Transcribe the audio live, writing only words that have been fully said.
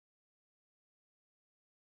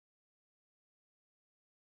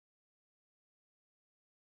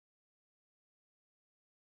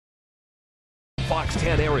Fox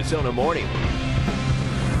 10 Arizona Morning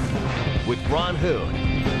with Ron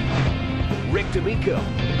Hoon, Rick D'Amico,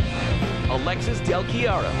 Alexis Del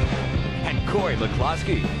Chiaro, and Corey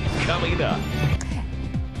McCloskey. Coming up.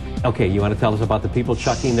 Okay, you want to tell us about the people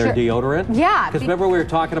chucking their deodorant? Yeah. Because remember we were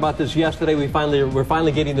talking about this yesterday. We're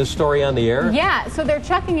finally getting this story on the air. Yeah, so they're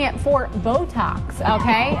chucking it for Botox,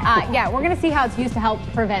 okay? Yeah, we're going to see how it's used to help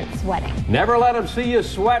prevent sweating. Never let them see you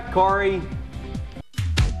sweat, Corey.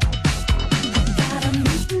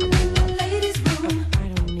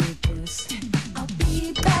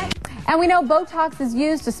 And we know Botox is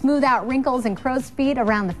used to smooth out wrinkles and crow's feet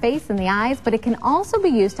around the face and the eyes, but it can also be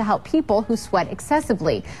used to help people who sweat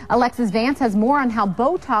excessively. Alexis Vance has more on how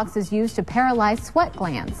Botox is used to paralyze sweat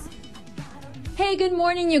glands. Hey, good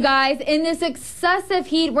morning, you guys. In this excessive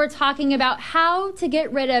heat, we're talking about how to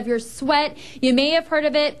get rid of your sweat. You may have heard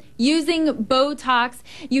of it, using Botox.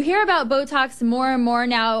 You hear about Botox more and more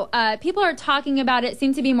now. People are talking about it,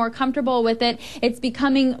 seem to be more comfortable with it. It's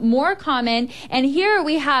becoming more common. And here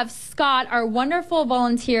we have Scott, our wonderful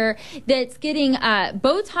volunteer, that's getting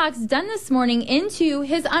Botox done this morning into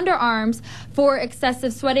his underarms for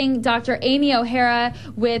excessive sweating. Dr. Amy O'Hara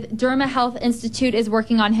with Derma Health Institute is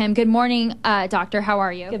working on him. Good morning, doctor. How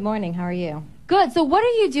are you? Good morning. How are you? Good. So what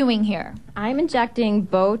are you doing here? I'm injecting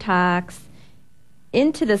Botox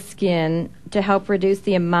into the skin to help reduce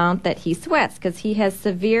the amount that he sweats because he has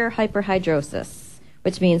severe hyperhidrosis,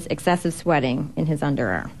 which means excessive sweating in his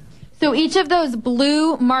underarm. So each of those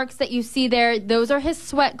blue marks that you see there, those are his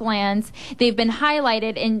sweat glands. They've been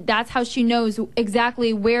highlighted, and that's how she knows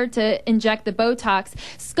exactly where to inject the Botox.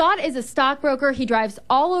 Scott is a stockbroker. He drives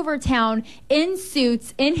all over town in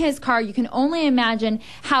suits in his car. You can only imagine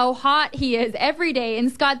how hot he is every day. And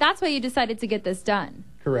Scott, that's why you decided to get this done.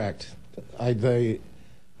 Correct. I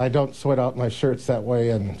don't sweat out my shirts that way,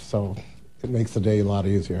 and so it makes the day a lot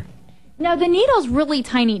easier. Now, the needle's really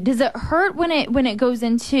tiny. Does it hurt when it goes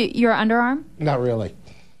into your underarm? Not really.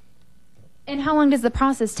 And how long does the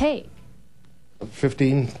process take?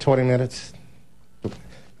 15, 20 minutes. And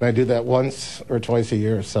I do that once or twice a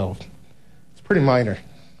year, so it's pretty minor.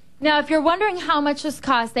 Now, if you're wondering how much this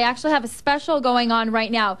costs, they actually have a special going on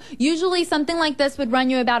right now. Usually something like this would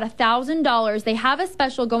run you about $1,000. They have a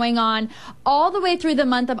special going on all the way through the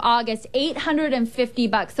month of August,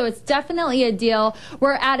 $850. So it's definitely a deal.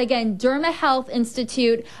 We're at, again, Derma Health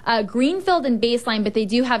Institute, Greenfield and Baseline, but they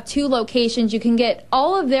do have 2 locations. You can get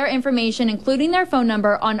all of their information, including their phone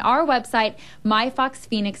number, on our website,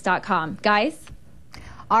 myfoxphoenix.com. Guys?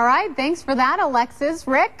 All right, thanks for that, Alexis.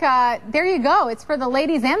 Rick, there you go. It's for the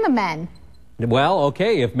ladies and the men. Well,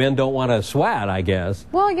 okay, if men don't want to sweat, I guess.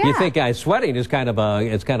 Well, yeah. You think sweating is kind of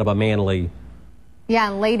a manly. Yeah,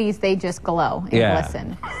 and ladies, they just glow and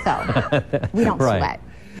glisten. So we don't right. sweat.